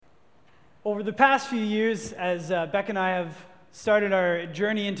Over the past few years, as Beck and I have started our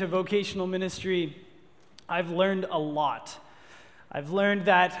journey into vocational ministry, I've learned a lot. I've learned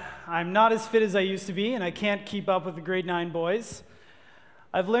that I'm not as fit as I used to be, and I can't keep up with the grade 9 boys.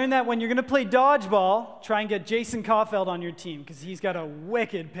 I've learned that when you're going to play dodgeball, try and get Jason Caulfield on your team, because he's got a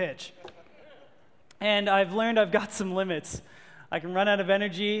wicked pitch. And I've learned I've got some limits. I can run out of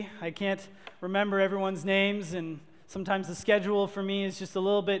energy, I can't remember everyone's names, and sometimes the schedule for me is just a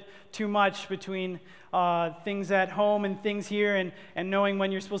little bit too much between things at home and things here, and knowing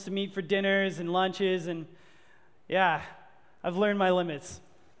when you're supposed to meet for dinners and lunches, and yeah, I've learned my limits.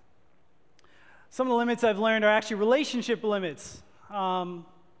 Some of the limits I've learned are actually relationship limits.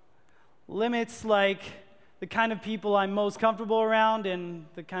 Limits like the kind of people I'm most comfortable around and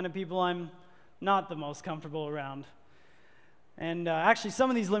the kind of people I'm not the most comfortable around. And actually, some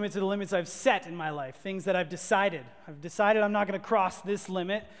of these limits are the limits I've set in my life, things that I've decided. I've decided I'm not going to cross this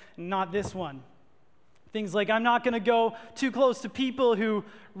limit and not this one. Things like I'm not going to go too close to people who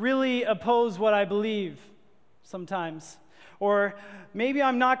really oppose what I believe sometimes. Or maybe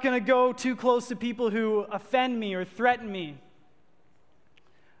I'm not going to go too close to people who offend me or threaten me.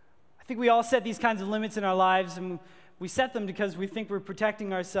 I think we all set these kinds of limits in our lives, and we set them because we think we're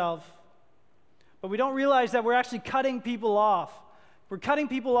protecting ourselves. But we don't realize that we're actually cutting people off. We're cutting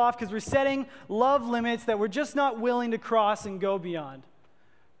people off because we're setting love limits that we're just not willing to cross and go beyond.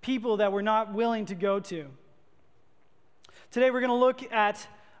 People that we're not willing to go to. Today we're going to look at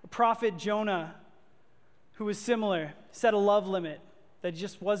prophet Jonah, who was similar, set a love limit that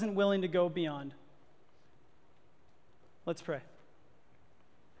just wasn't willing to go beyond. Let's pray.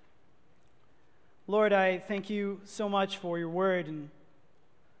 Lord, I thank you so much for your word and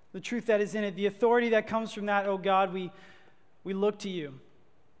the truth that is in it, the authority that comes from that. Oh God, we look to you.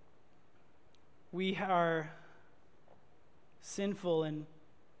 We are sinful and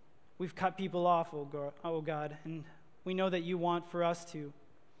we've cut people off, oh God, and we know that you want for us to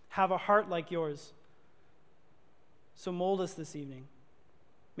have a heart like yours. So mold us this evening.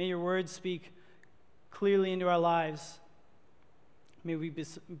 May your words speak clearly into our lives. May we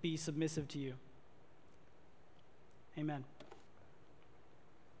be submissive to you. Amen.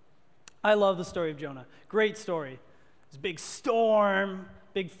 I love the story of Jonah. Great story. This big storm,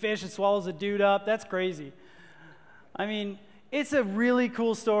 big fish that swallows a dude up. That's crazy. I mean, it's a really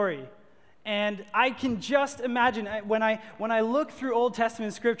cool story. And I can just imagine, when I look through Old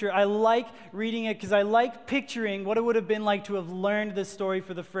Testament scripture, I like reading it because I like picturing what it would have been like to have learned this story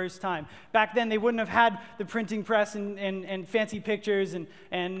for the first time. Back then, they wouldn't have had the printing press and fancy pictures and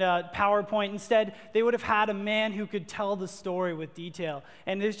PowerPoint. Instead, they would have had a man who could tell the story with detail.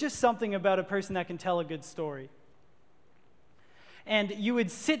 And there's just something about a person that can tell a good story. And you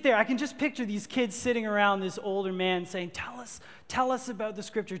would sit there, I can just picture these kids sitting around this older man saying, tell us about the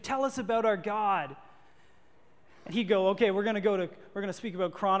scripture, tell us about our God. And he'd go, okay, we're going to speak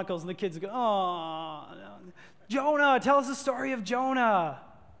about Chronicles, and the kids would go, oh, Jonah, tell us the story of Jonah.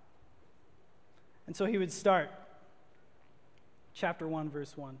 And so he would start, chapter 1,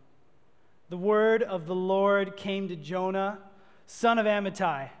 verse 1. The word of the Lord came to Jonah, son of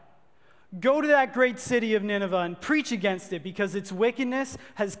Amittai. Go to that great city of Nineveh and preach against it, because its wickedness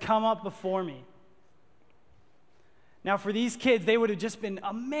has come up before me. Now, for these kids, they would have just been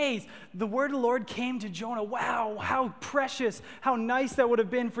amazed. The word of the Lord came to Jonah. Wow, how precious, how nice that would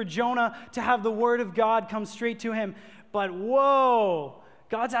have been for Jonah to have the word of God come straight to him. But whoa,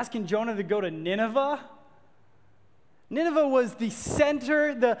 God's asking Jonah to go to Nineveh? Nineveh was the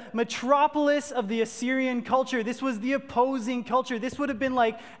center, the metropolis of the Assyrian culture. This was the opposing culture. This would have been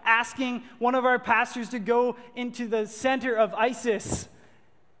like asking one of our pastors to go into the center of ISIS.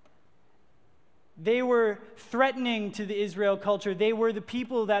 They were threatening to the Israel culture. They were the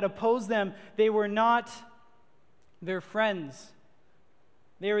people that opposed them. They were not their friends.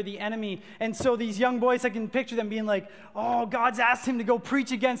 They were the enemy. And so these young boys, I can picture them being like, oh, God's asked him to go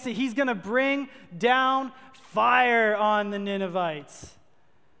preach against it. He's going to bring down fire on the Ninevites.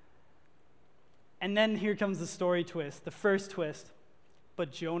 And then here comes the story twist, the first twist.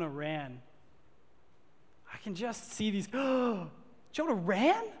 But Jonah ran. I can just see these, oh, Jonah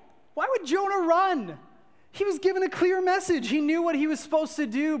ran? Why would Jonah run? He was given a clear message. He knew what he was supposed to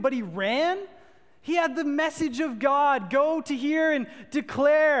do, but he ran? He had the message of God, go to hear and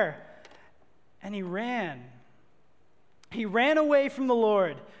declare. And he ran. He ran away from the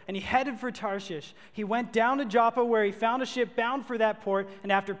Lord, and he headed for Tarshish. He went down to Joppa, where he found a ship bound for that port,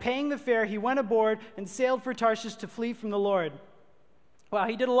 and after paying the fare, he went aboard and sailed for Tarshish to flee from the Lord. Wow,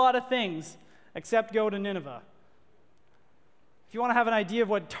 he did a lot of things, except go to Nineveh. If you want to have an idea of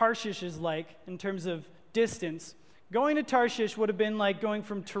what Tarshish is like in terms of distance, Going to Tarshish would have been like going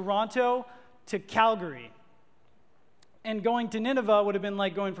from Toronto to Calgary. And going to Nineveh would have been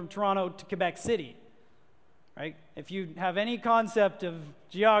like going from Toronto to Quebec City. Right? If you have any concept of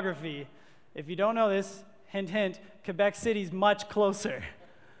geography, if you don't know this, hint, hint, Quebec City's much closer.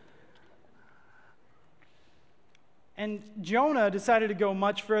 And Jonah decided to go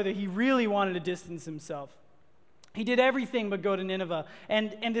much further. He really wanted to distance himself. He did everything but go to Nineveh.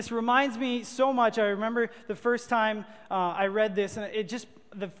 And this reminds me so much. I remember the first time I read this, and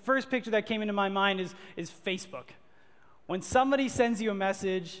the first picture that came into my mind is Facebook. When somebody sends you a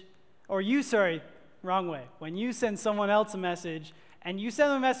message, wrong way. When you send someone else a message, and you send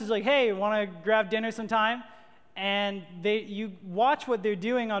them a message like, hey, want to grab dinner sometime? And you watch what they're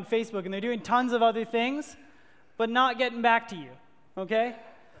doing on Facebook, and they're doing tons of other things, but not getting back to you, okay?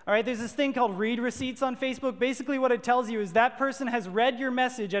 All right, there's this thing called read receipts on Facebook. Basically what it tells you is that person has read your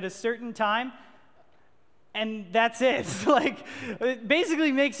message at a certain time, and that's it. Like, it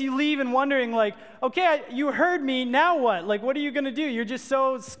basically makes you leave and wondering, like, okay, you heard me, now what? Like, what are you going to do? You're just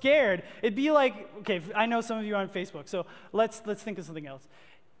so scared. It'd be like, okay, I know some of you are on Facebook, so let's think of something else.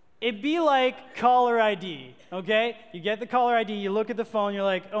 It'd be like caller ID, okay? You get the caller ID, you look at the phone, you're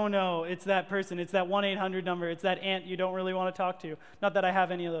like, oh no, it's that person, it's that 1-800 number, it's that aunt you don't really want to talk to. Not that I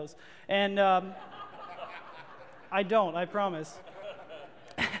have any of those. And I don't, I promise.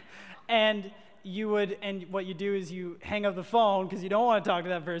 And what you do is you hang up the phone because you don't want to talk to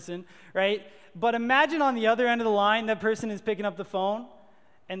that person, right? But imagine on the other end of the line, that person is picking up the phone,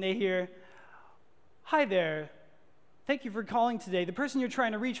 and they hear, hi there. Thank you for calling today. The person you're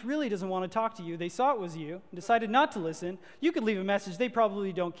trying to reach really doesn't want to talk to you. They saw it was you and decided not to listen. You could leave a message. They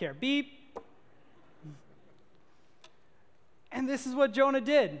probably don't care. Beep. And this is what Jonah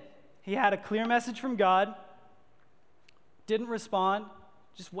did. He had a clear message from God, didn't respond,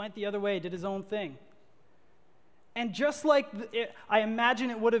 just went the other way, did his own thing. And just like I imagine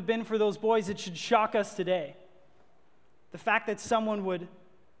it would have been for those boys, it should shock us today. The fact that someone would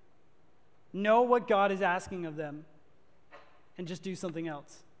know what God is asking of them and just do something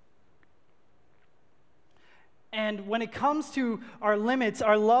else. And when it comes to our limits,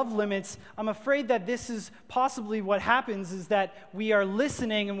 our love limits, I'm afraid that this is possibly what happens, is that we are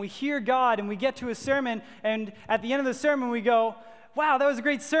listening and we hear God and we get to a sermon, and at the end of the sermon we go, wow, that was a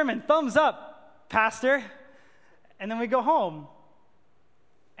great sermon, thumbs up, pastor. And then we go home.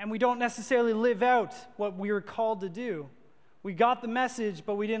 And we don't necessarily live out what we were called to do. We got the message,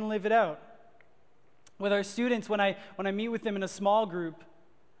 but we didn't live it out. With our students, when I meet with them in a small group,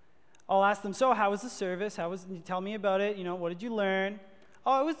 I'll ask them, so how was the service? Tell me about it. What did you learn?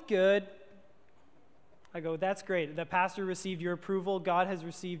 Oh, it was good. I go, that's great. The pastor received your approval. God has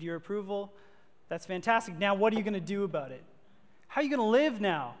received your approval. That's fantastic. Now, what are you going to do about it? How are you going to live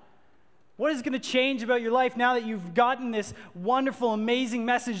now? What is going to change about your life now that you've gotten this wonderful, amazing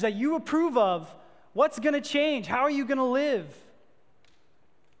message that you approve of? What's going to change? How are you going to live?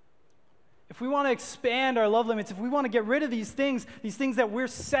 If we want to expand our love limits, if we want to get rid of these things that we're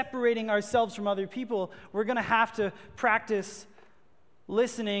separating ourselves from other people, we're going to have to practice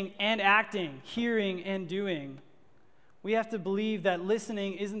listening and acting, hearing and doing. We have to believe that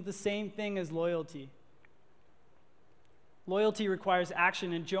listening isn't the same thing as loyalty. Loyalty requires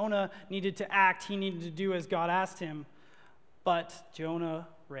action, and Jonah needed to act. He needed to do as God asked him, but Jonah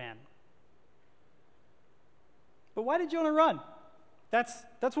ran. But why did Jonah run? That's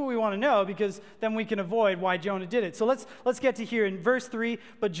what we want to know, because then we can avoid why Jonah did it. So let's get to here in verse 3.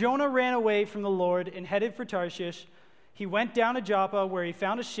 But Jonah ran away from the Lord and headed for Tarshish. He went down to Joppa, where he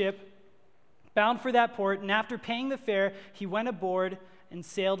found a ship bound for that port, and after paying the fare, he went aboard and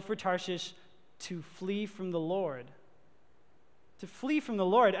sailed for Tarshish to flee from the Lord. To flee from the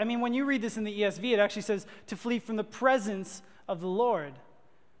Lord. I mean, when you read this in the ESV, it actually says to flee from the presence of the Lord.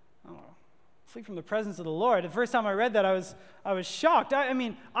 Oh, flee from the presence of the Lord. The first time I read that, I was shocked.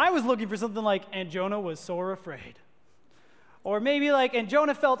 I was looking for something like, and Jonah was sore afraid. Or maybe like, and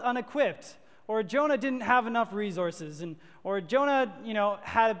Jonah felt unequipped. Or Jonah didn't have enough resources. Or Jonah,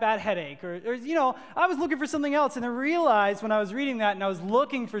 had a bad headache. Or I was looking for something else. And I realized when I was reading that and I was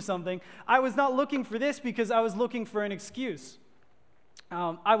looking for something, I was not looking for this because I was looking for an excuse.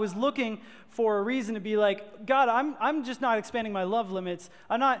 I was looking for a reason to be like, God, I'm just not expanding my love limits.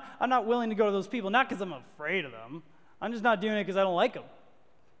 I'm not willing to go to those people, not because I'm afraid of them. I'm just not doing it because I don't like them.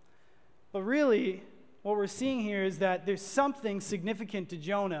 But really, what we're seeing here is that there's something significant to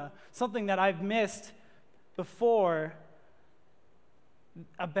Jonah, something that I've missed before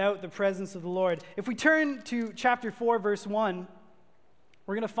about the presence of the Lord. If we turn to chapter 4, verse 1,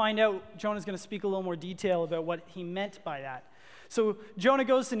 we're going to find out, Jonah's going to speak a little more detail about what he meant by that. So Jonah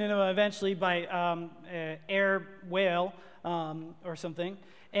goes to Nineveh eventually by air whale or something,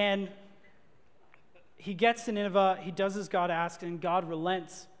 and he gets to Nineveh, he does as God asks, and God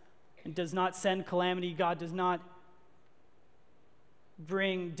relents and does not send calamity. God does not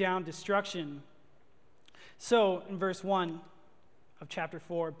bring down destruction. So, in verse 1 of chapter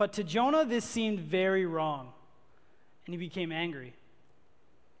 4, but to Jonah this seemed very wrong, and he became angry.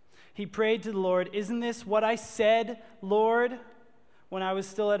 He prayed to the Lord, "Isn't this what I said, Lord, when I was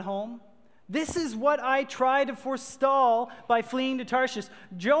still at home? This is what I tried to forestall by fleeing to Tarshish."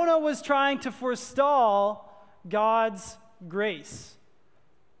 Jonah was trying to forestall God's grace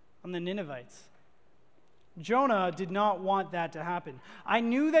on the Ninevites. Jonah did not want that to happen. "I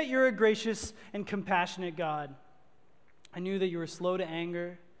knew that you're a gracious and compassionate God. I knew that you were slow to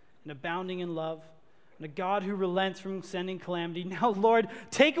anger and abounding in love, and a God who relents from sending calamity. Now, Lord,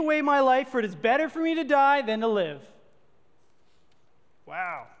 take away my life, for it is better for me to die than to live."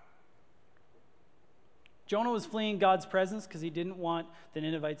 Wow. Jonah was fleeing God's presence because he didn't want the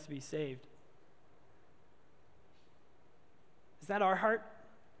Ninevites to be saved. Is that our heart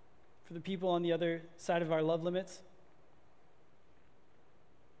for the people on the other side of our love limits?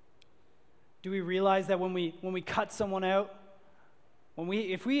 Do we realize that when we cut someone out,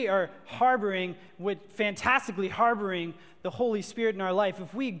 if we are fantastically harboring the Holy Spirit in our life,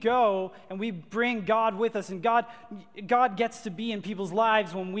 if we go and we bring God with us, and God gets to be in people's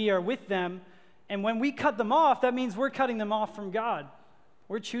lives when we are with them, and when we cut them off, that means we're cutting them off from God.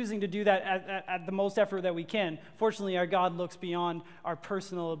 We're choosing to do that at the most effort that we can. Fortunately, our God looks beyond our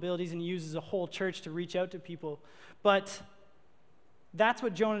personal abilities and uses a whole church to reach out to people. But that's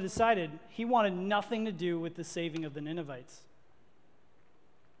what Jonah decided. He wanted nothing to do with the saving of the Ninevites.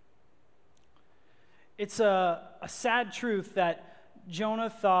 It's a sad truth that Jonah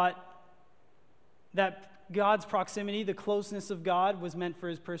thought that God's proximity, the closeness of God, was meant for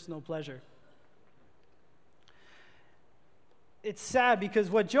his personal pleasure. It's sad because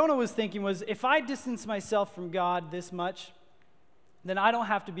what Jonah was thinking was, if I distance myself from God this much, then I don't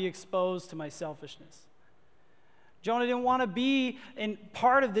have to be exposed to my selfishness. Jonah didn't want to be in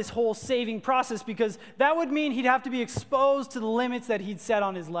part of this whole saving process because that would mean he'd have to be exposed to the limits that he'd set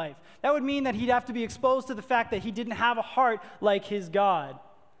on his life. That would mean that he'd have to be exposed to the fact that he didn't have a heart like his God.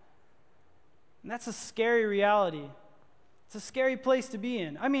 And that's a scary reality. It's a scary place to be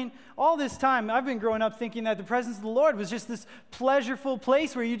in. I mean, all this time, I've been growing up thinking that the presence of the Lord was just this pleasureful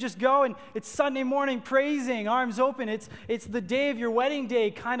place where you just go and it's Sunday morning praising, arms open. It's the day of your wedding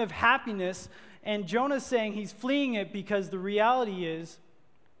day kind of happiness. And Jonah's saying he's fleeing it because the reality is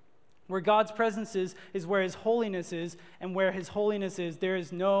where God's presence is where his holiness is. And where his holiness is, there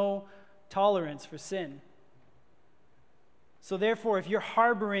is no tolerance for sin. So therefore, if you're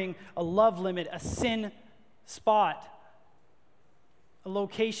harboring a love limit, a sin spot, a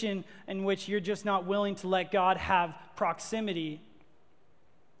location in which you're just not willing to let God have proximity,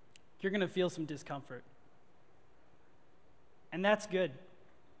 you're going to feel some discomfort. And that's good.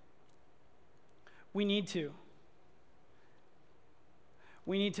 We need to.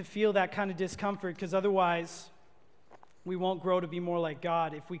 We need to feel that kind of discomfort because otherwise we won't grow to be more like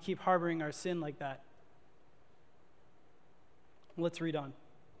God if we keep harboring our sin like that. Let's read on.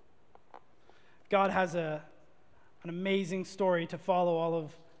 God has an amazing story to follow all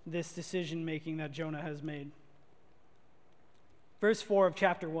of this decision-making that Jonah has made. Verse 4 of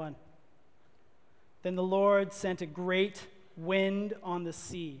chapter 1. Then the Lord sent a great wind on the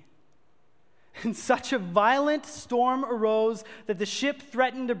sea, and such a violent storm arose that the ship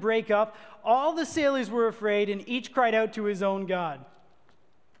threatened to break up. All the sailors were afraid, and each cried out to his own God.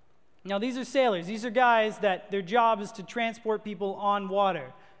 Now, these are sailors. These are guys that their job is to transport people on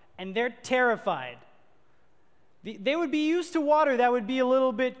water, and they're terrified. They would be used to water that would be a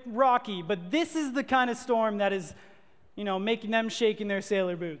little bit rocky, but this is the kind of storm that is, making them shake in their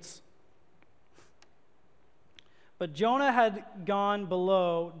sailor boots. But Jonah had gone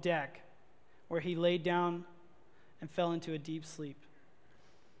below deck, where he laid down and fell into a deep sleep.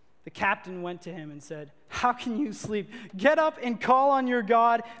 The captain went to him and said, "How can you sleep? Get up and call on your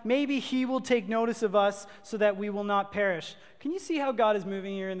God. Maybe he will take notice of us so that we will not perish." Can you see how God is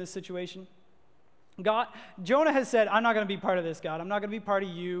moving here in this situation? Jonah has said, "I'm not going to be part of this, God. I'm not going to be part of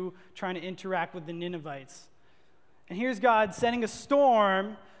you trying to interact with the Ninevites." And here's God sending a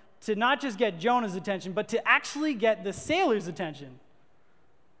storm to not just get Jonah's attention, but to actually get the sailors' attention.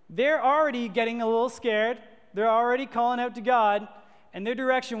 They're already getting a little scared. They're already calling out to God, and their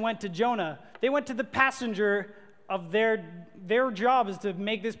direction went to Jonah. They went to the passenger of their job is to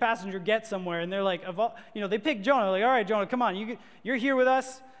make this passenger get somewhere, and they're like, they picked Jonah. Like, all right, Jonah, come on, you're here with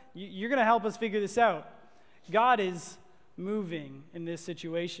us. You're going to help us figure this out. God is moving in this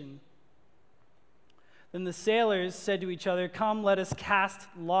situation. Then the sailors said to each other, "Come, let us cast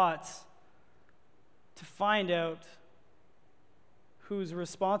lots to find out who's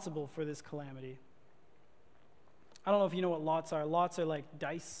responsible for this calamity." I don't know if you know what lots are. Lots are like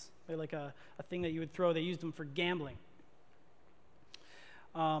dice. They're like a thing that you would throw. They used them for gambling.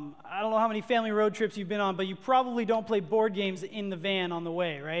 I don't know how many family road trips you've been on, but you probably don't play board games in the van on the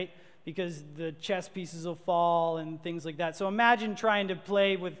way, right? Because the chess pieces will fall and things like that. So imagine trying to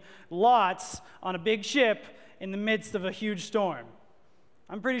play with lots on a big ship in the midst of a huge storm.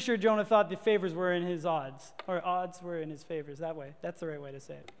 I'm pretty sure Jonah thought the favors were in his odds, or odds were in his favors that way. That's the right way to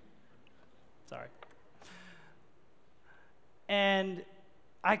say it. Sorry. And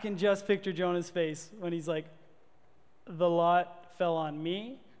I can just picture Jonah's face when he's like, the lot fell on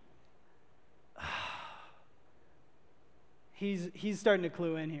me. He's starting to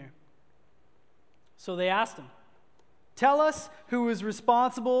clue in here. So they asked him, "Tell us who is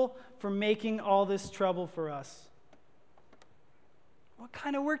responsible for making all this trouble for us. What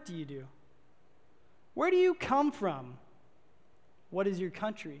kind of work do you do? Where do you come from? What is your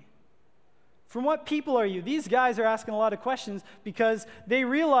country? From what people are you?" These guys are asking a lot of questions because they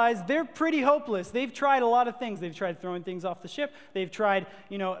realize they're pretty hopeless. They've tried a lot of things. They've tried throwing things off the ship. They've tried,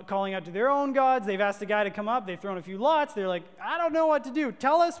 calling out to their own gods. They've asked a guy to come up. They've thrown a few lots. They're like, "I don't know what to do.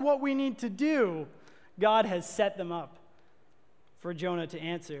 Tell us what we need to do." God has set them up for Jonah to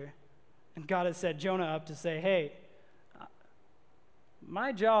answer. And God has set Jonah up to say, "Hey,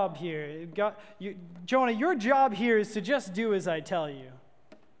 my job here, Jonah, your job here is to just do as I tell you.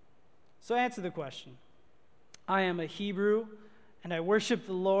 So answer the question. I am a Hebrew, and I worship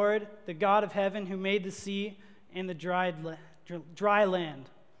the Lord, the God of heaven, who made the sea and the dry land."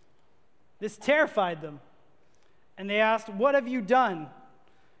 This terrified them. And they asked, "What have you done?"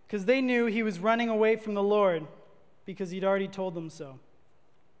 Because they knew he was running away from the Lord because he'd already told them so.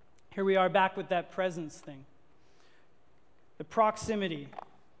 Here we are back with that presence thing. The proximity,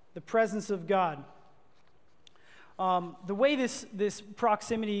 the presence of God. The way this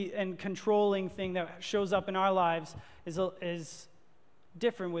proximity and controlling thing that shows up in our lives is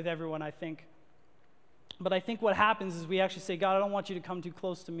different with everyone, I think. But I think what happens is we actually say, "God, I don't want you to come too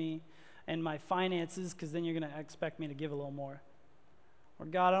close to me and my finances, because then you're going to expect me to give a little more." Or,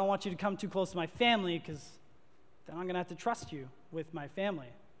 "God, I don't want you to come too close to my family, because then I'm going to have to trust you with my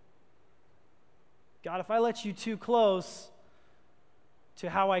family. God, if I let you too close to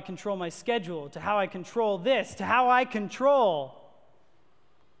how I control my schedule, to how I control this, to how I control,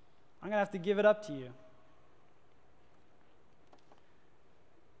 I'm going to have to give it up to you."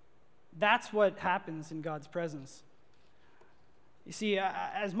 That's what happens in God's presence. You see,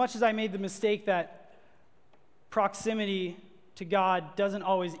 as much as I made the mistake that proximity to God doesn't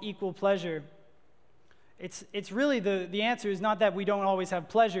always equal pleasure, it's really the answer is not that we don't always have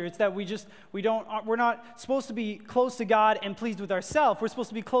pleasure. It's that we're not supposed to be close to God and pleased with ourselves. We're supposed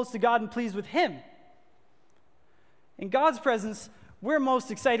to be close to God and pleased with Him. In God's presence, we're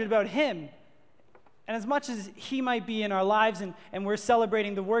most excited about Him. And as much as He might be in our lives and we're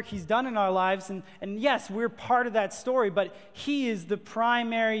celebrating the work He's done in our lives, and yes, we're part of that story, but He is the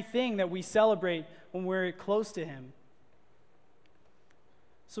primary thing that we celebrate when we're close to Him.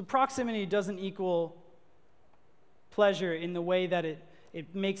 So proximity doesn't equal pleasure in the way that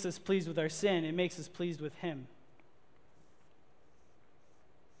it makes us pleased with our sin. It makes us pleased with Him.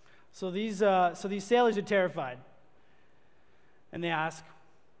 So these sailors are terrified. And they ask,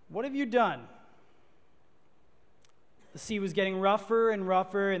 "What have you done?" The sea was getting rougher and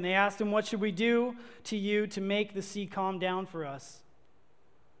rougher, and they asked him, "What should we do to you to make the sea calm down for us?"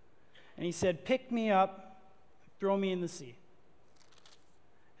 And he said, "Pick me up, throw me in the sea,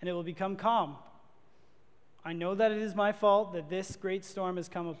 and it will become calm. I know that it is my fault that this great storm has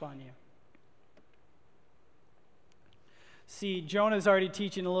come upon you." See, Jonah's already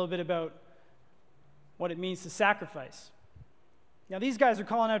teaching a little bit about what it means to sacrifice. Now, these guys are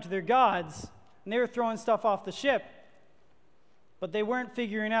calling out to their gods, and they were throwing stuff off the ship, but they weren't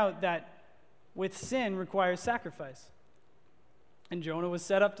figuring out that with sin requires sacrifice. And Jonah was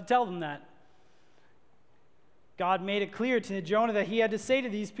set up to tell them that. God made it clear to Jonah that he had to say to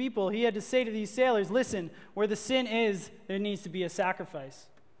these people, he had to say to these sailors, "Listen, where the sin is, there needs to be a sacrifice."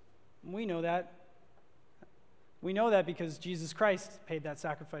 And we know that. We know that because Jesus Christ paid that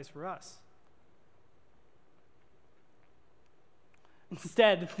sacrifice for us.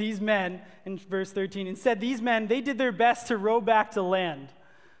 Instead, these men, in verse 13, they did their best to row back to land.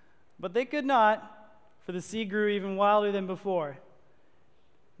 But they could not, for the sea grew even wilder than before.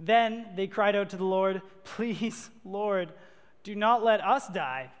 Then they cried out to the Lord, "Please, Lord, do not let us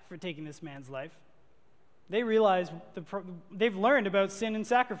die for taking this man's life." They realize they've learned about sin and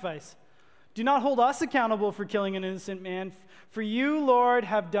sacrifice. Do not hold us accountable for killing an innocent man, for you, Lord,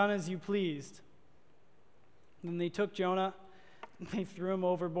 have done as you pleased. Then they took Jonah, and they threw him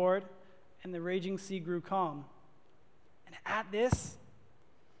overboard, and the raging sea grew calm. And at this,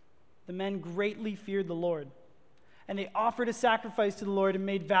 the men greatly feared the Lord, and they offered a sacrifice to the Lord and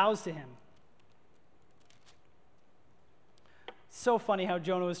made vows to him. So funny how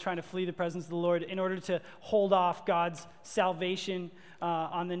Jonah was trying to flee the presence of the Lord in order to hold off God's salvation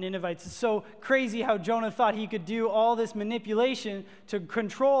on the Ninevites. It's so crazy how Jonah thought he could do all this manipulation to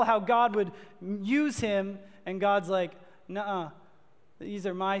control how God would use him, and God's like, nuh-uh, these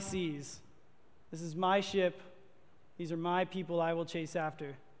are my seas. This is my ship. These are my people I will chase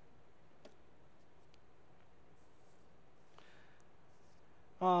after.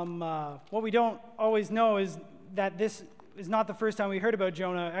 What we don't always know is that this is not the first time we heard about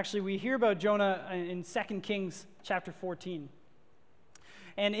Jonah. Actually, we hear about Jonah in 2 Kings chapter 14.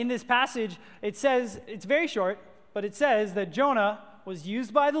 And in this passage, it says, it's very short, but it says that Jonah was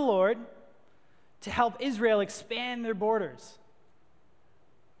used by the Lord to help Israel expand their borders.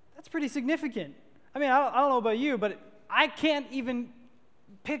 That's pretty significant. I mean, I don't know about you, but I can't even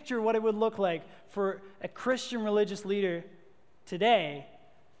picture what it would look like for a Christian religious leader today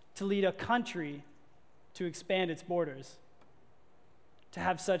to lead a country to expand its borders, to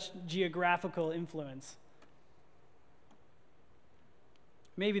have such geographical influence.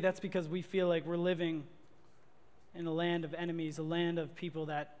 Maybe that's because we feel like we're living in a land of enemies, a land of people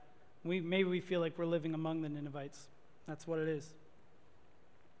that maybe we feel like we're living among the Ninevites. That's what it is.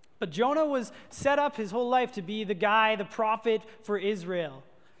 But Jonah was set up his whole life to be the guy, the prophet for Israel.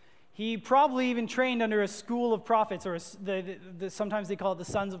 He probably even trained under a school of prophets, or sometimes they call it the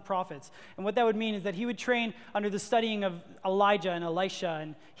sons of prophets. And what that would mean is that he would train under the studying of Elijah and Elisha,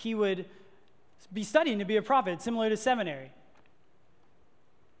 and he would be studying to be a prophet, similar to seminary.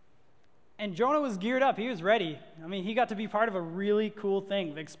 And Jonah was geared up. He was ready. I mean, he got to be part of a really cool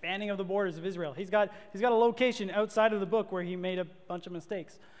thing, the expanding of the borders of Israel. He's got a location outside of the book where he made a bunch of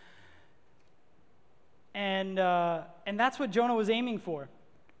mistakes. And that's what Jonah was aiming for.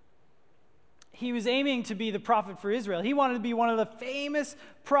 He was aiming to be the prophet for Israel. He wanted to be one of the famous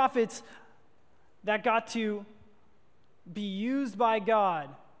prophets that got to be used by God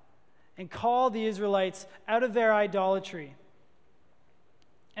and call the Israelites out of their idolatry.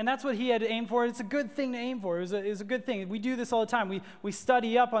 And that's what he had aimed for. It's a good thing to aim for. It was a good thing. We do this all the time. We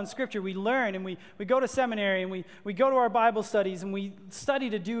study up on Scripture. We learn, and we go to seminary, and we go to our Bible studies, and we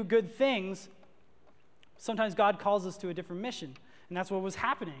study to do good things. Sometimes God calls us to a different mission, and that's what was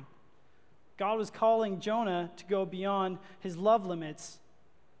happening. God was calling Jonah to go beyond his love limits.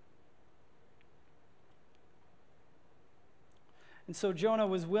 And so Jonah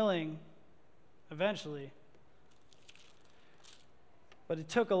was willing, eventually. But it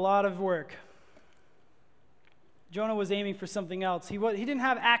took a lot of work. Jonah was aiming for something else. He didn't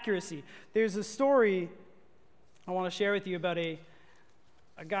have accuracy. There's a story I want to share with you about a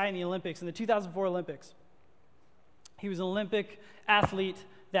guy in the Olympics, in the 2004 Olympics. He was an Olympic athlete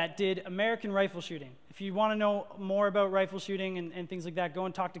that did American rifle shooting. If you want to know more about rifle shooting and things like that, go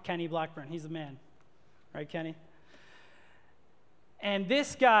and talk to Kenny Blackburn. He's the man. Right, Kenny? And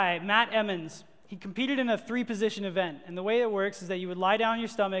this guy, Matt Emmons, he competed in a 3-position event. And the way it works is that you would lie down on your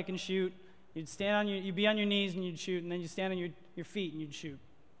stomach and shoot. You'd be on your knees and you'd shoot, and then you'd stand on your feet and you'd shoot.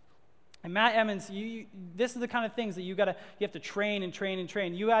 And Matt Emmons, this is the kind of things that you have to train and train and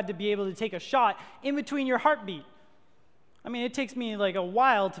train. You had to be able to take a shot in between your heartbeat. I mean, it takes me like a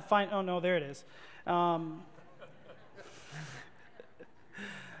while to find, oh no, there it is.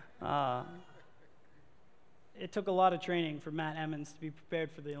 It took a lot of training for Matt Emmons to be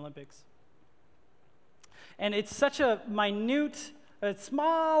prepared for the Olympics. And it's such a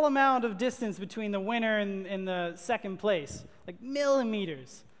small amount of distance between the winner and the second place, like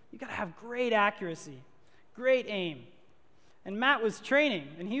millimeters. You gotta have great accuracy, great aim. And Matt was training,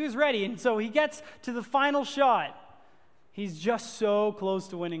 and he was ready, and so he gets to the final shot. He's just so close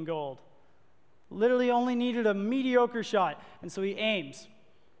to winning gold. Literally only needed a mediocre shot, and so he aims.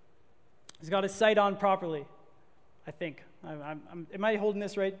 He's got his sight on properly, I think. Am I holding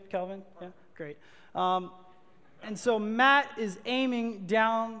this right, Calvin? Yeah? Great. And so Matt is aiming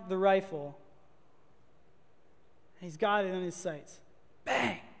down the rifle. He's got it in his sights.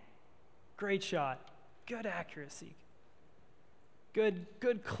 Bang! Great shot. Good accuracy. Good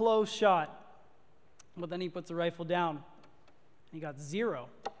close shot. But then he puts the rifle down. He got 0.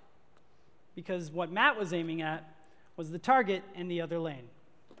 Because what Matt was aiming at was the target in the other lane.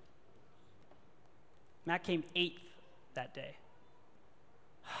 Matt came 8th that day.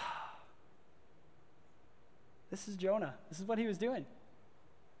 This is Jonah. This is what he was doing.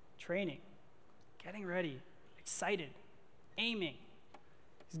 Training, getting ready, excited, aiming.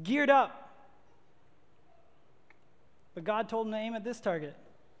 He's geared up. But God told him to aim at this target.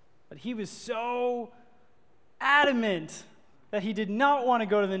 But he was so adamant that he did not want to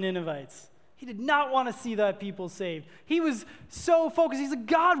go to the Ninevites. He did not want to see that people saved. He was so focused. He's like,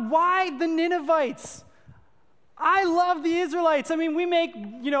 God, why the Ninevites? I love the Israelites. I mean, we make,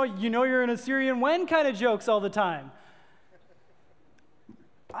 you're an Assyrian when kind of jokes all the time.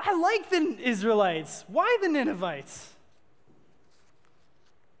 I like the Israelites. Why the Ninevites?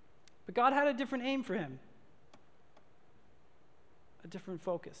 But God had a different aim for him, a different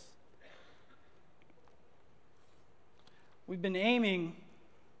focus. We've been aiming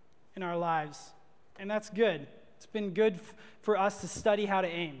in our lives, and that's good. It's been good for us to study how to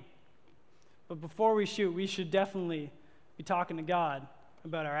aim. But before we shoot, we should definitely be talking to God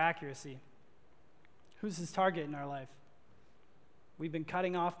about our accuracy. Who's his target in our life? We've been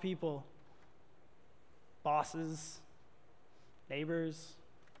cutting off people, bosses, neighbors,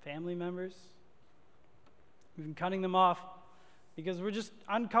 family members. We've been cutting them off because we're just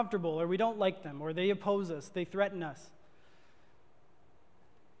uncomfortable, or we don't like them, or they oppose us, they threaten us.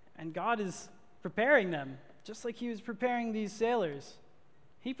 And God is preparing them, just like he was preparing these sailors.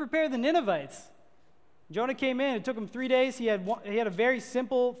 He prepared the Ninevites. Jonah came in. It took him 3 days. He had a very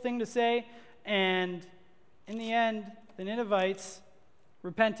simple thing to say, and in the end, the Ninevites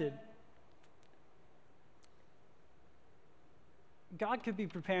repented. God could be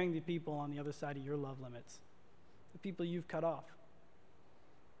preparing the people on the other side of your love limits, the people you've cut off.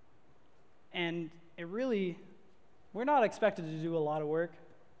 And we're not expected to do a lot of work.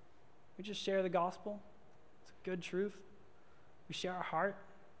 We just share the gospel. It's a good truth. We share our heart.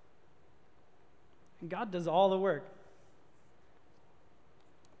 And God does all the work.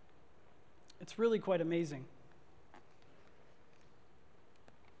 It's really quite amazing.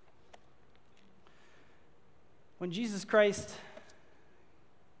 When Jesus Christ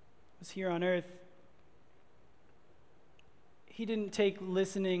was here on earth, he didn't take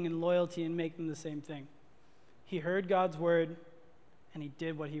listening and loyalty and make them the same thing. He heard God's word, and he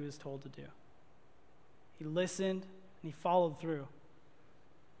did what he was told to do. He listened, and he followed through.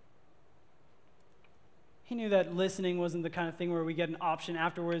 He knew that listening wasn't the kind of thing where we get an option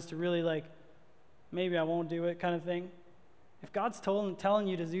afterwards to really maybe I won't do it kind of thing. If God's telling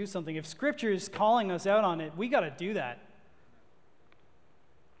you to do something, if Scripture is calling us out on it, we got to do that.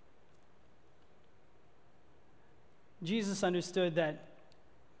 Jesus understood that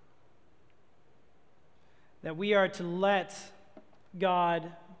we are to let God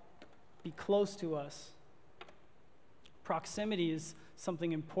be close to us. Proximity is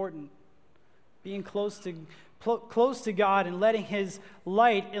something important. Being close to God and letting his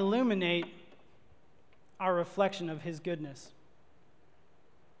light illuminate our reflection of his goodness.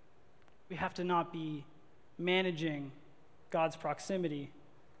 We have to not be managing God's proximity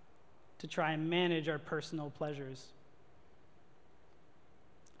to try and manage our personal pleasures.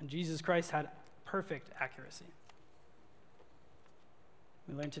 And Jesus Christ had perfect accuracy.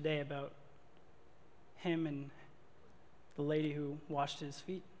 We learned today about him and the lady who washed his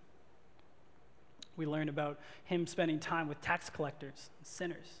feet. We learned about him spending time with tax collectors and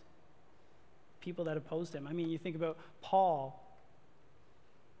sinners, people that opposed him. I mean, you think about Paul.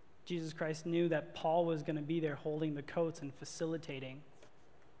 Jesus Christ knew that Paul was going to be there holding the coats and facilitating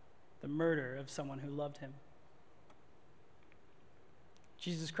the murder of someone who loved him.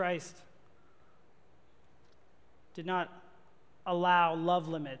 Jesus Christ did not allow love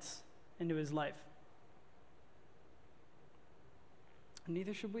limits into his life. And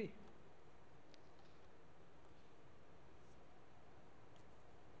neither should we.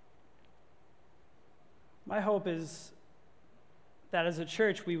 My hope is that as a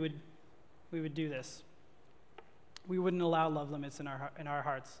church we would do this. We wouldn't allow love limits in our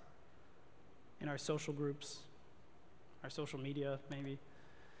hearts, in our social groups, our social media maybe.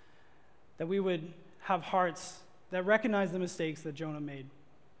 That we would have hearts that recognize the mistakes that Jonah made.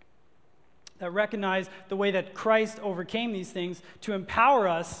 That recognize the way that Christ overcame these things to empower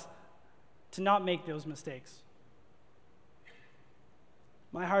us to not make those mistakes.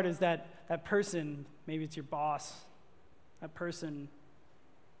 My heart is that person, maybe it's your boss, that person,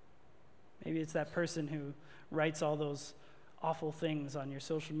 maybe it's that person who writes all those awful things on your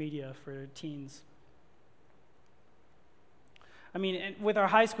social media for teens. I mean, and with our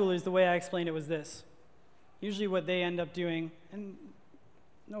high schoolers, the way I explained it was this. Usually what they end up doing, and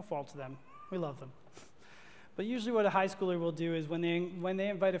no fault to them, we love them. But usually what a high schooler will do is when they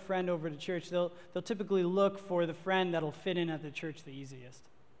invite a friend over to church, they'll typically look for the friend that'll fit in at the church the easiest.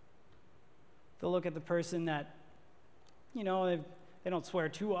 They'll look at the person that they don't swear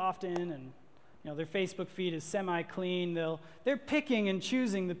too often, and their Facebook feed is semi-clean. They're picking and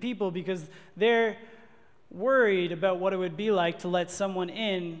choosing the people because they're worried about what it would be like to let someone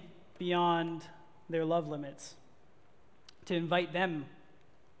in beyond their love limits, to invite them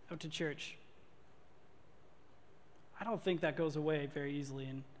out to church. I don't think that goes away very easily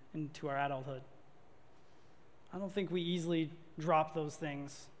into our adulthood. I don't think we easily drop those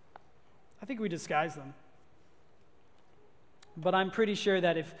things. I think we disguise them. But I'm pretty sure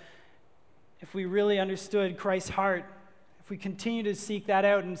that if we really understood Christ's heart, if we continue to seek that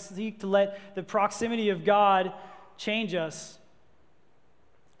out and seek to let the proximity of God change us,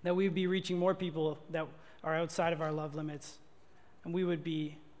 that we would be reaching more people that are outside of our love limits, and we would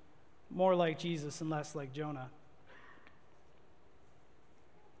be more like Jesus and less like Jonah.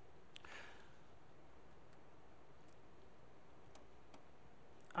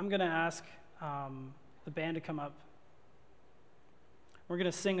 I'm going to ask the band to come up. We're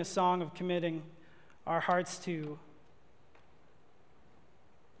going to sing a song of committing our hearts to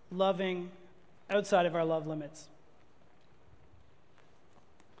loving outside of our love limits.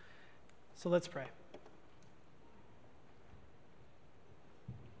 So let's pray.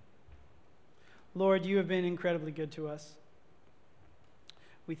 Lord, you have been incredibly good to us.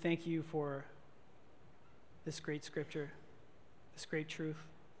 We thank you for this great scripture, this great truth.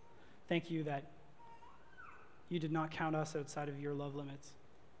 Thank you that you did not count us outside of your love limits.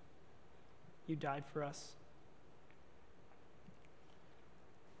 You died for us.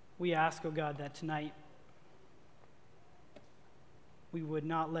 We ask, oh God, that tonight we would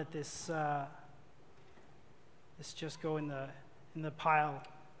not let this just go in the pile,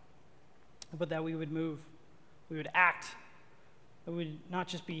 but that we would move, we would act, that we would not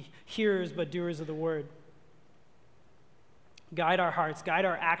just be hearers but doers of the word. Guide our hearts, guide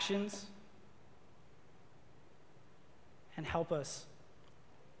our actions, and help us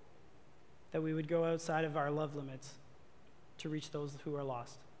that we would go outside of our love limits to reach those who are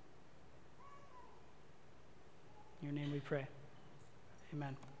lost. In your name we pray.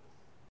 Amen.